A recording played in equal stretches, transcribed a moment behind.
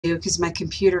because my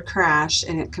computer crashed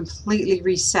and it completely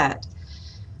reset.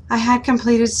 I had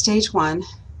completed stage 1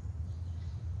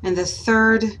 and the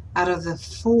third out of the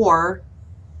 4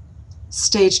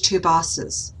 stage 2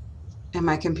 bosses, and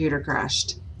my computer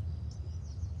crashed.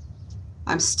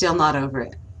 I'm still not over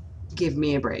it. Give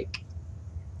me a break.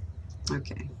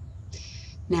 Okay.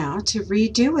 Now to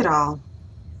redo it all.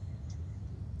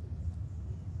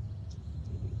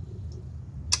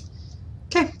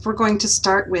 Okay, we're going to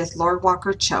start with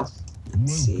Lorewalker Cho.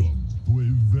 Let's see. To a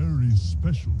very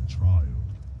special trial.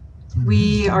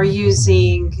 We are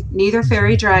using Neither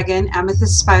Fairy Dragon,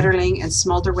 Amethyst Spiderling, and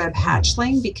Smolderweb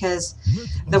Hatchling because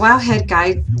the Wowhead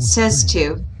guide says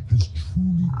to.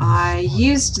 I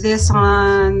used this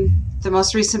on the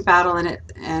most recent battle and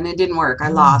it didn't work. I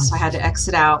lost, so I had to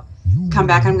exit out, come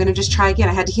back. I'm going to just try again.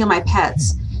 I had to heal my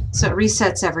pets, so it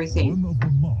resets everything.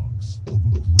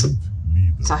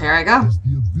 So here I go.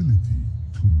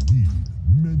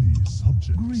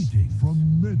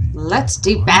 Let's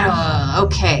do battle.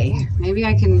 Okay, maybe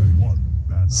I can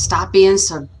stop being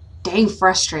so dang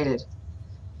frustrated.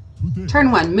 Turn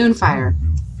 1, Moonfire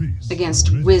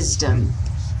against Wisdom.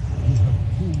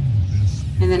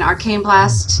 And then Arcane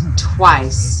Blast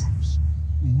twice.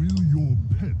 Will your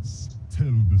pets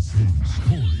tell the same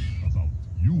story about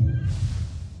you?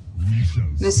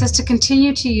 And it says to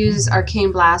continue to use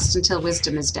Arcane Blast until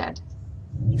Wisdom is dead.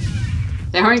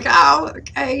 There we go.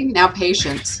 Okay, now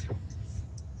Patience.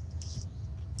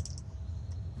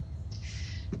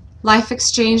 Life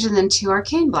Exchange and then 2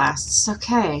 Arcane Blasts.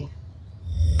 Okay.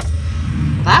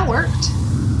 That worked.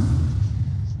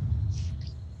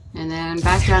 And then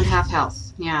back down half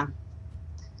health. Yeah.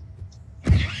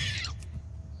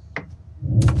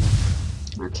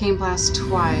 Arcane Blast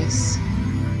twice.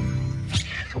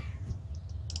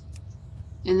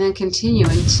 And then continue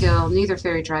until Neither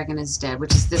Fairy Dragon is dead,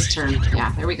 which is this turn.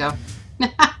 Yeah, there we go.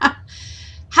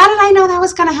 How did I know that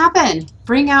was going to happen?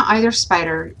 Bring out either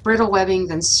spider, brittle webbing,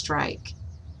 then strike.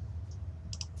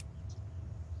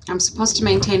 I'm supposed to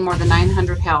maintain more than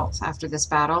 900 health after this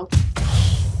battle.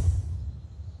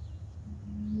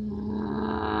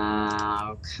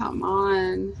 Oh, come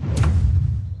on.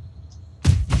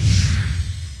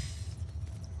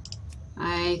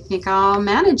 I think I'll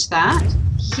manage that.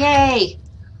 Yay!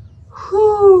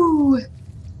 Whoo!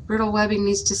 Brittle webbing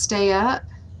needs to stay up.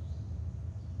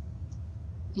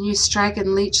 And you strike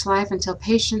and leech life until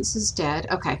Patience is dead.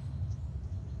 Okay.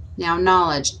 Now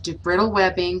knowledge. Do brittle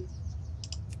webbing,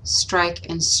 strike,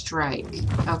 and strike.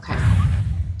 Okay.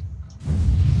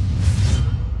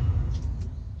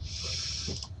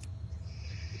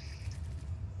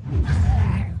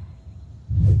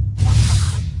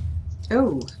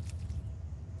 Oh.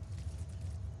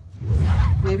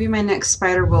 Maybe my next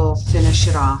spider will finish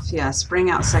it off. Yes, bring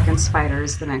out second spider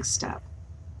is the next step.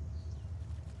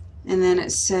 And then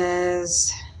it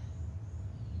says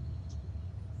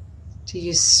to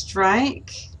use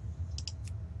strike.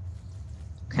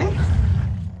 Okay.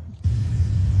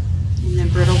 And then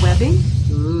brittle webbing.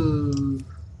 Ooh.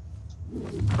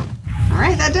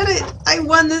 Alright, that did it! I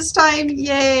won this time!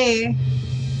 Yay!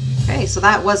 Okay, so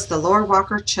that was the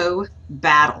Lorewalker Cho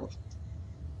battle.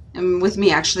 And with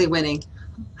me actually winning.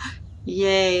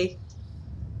 Yay!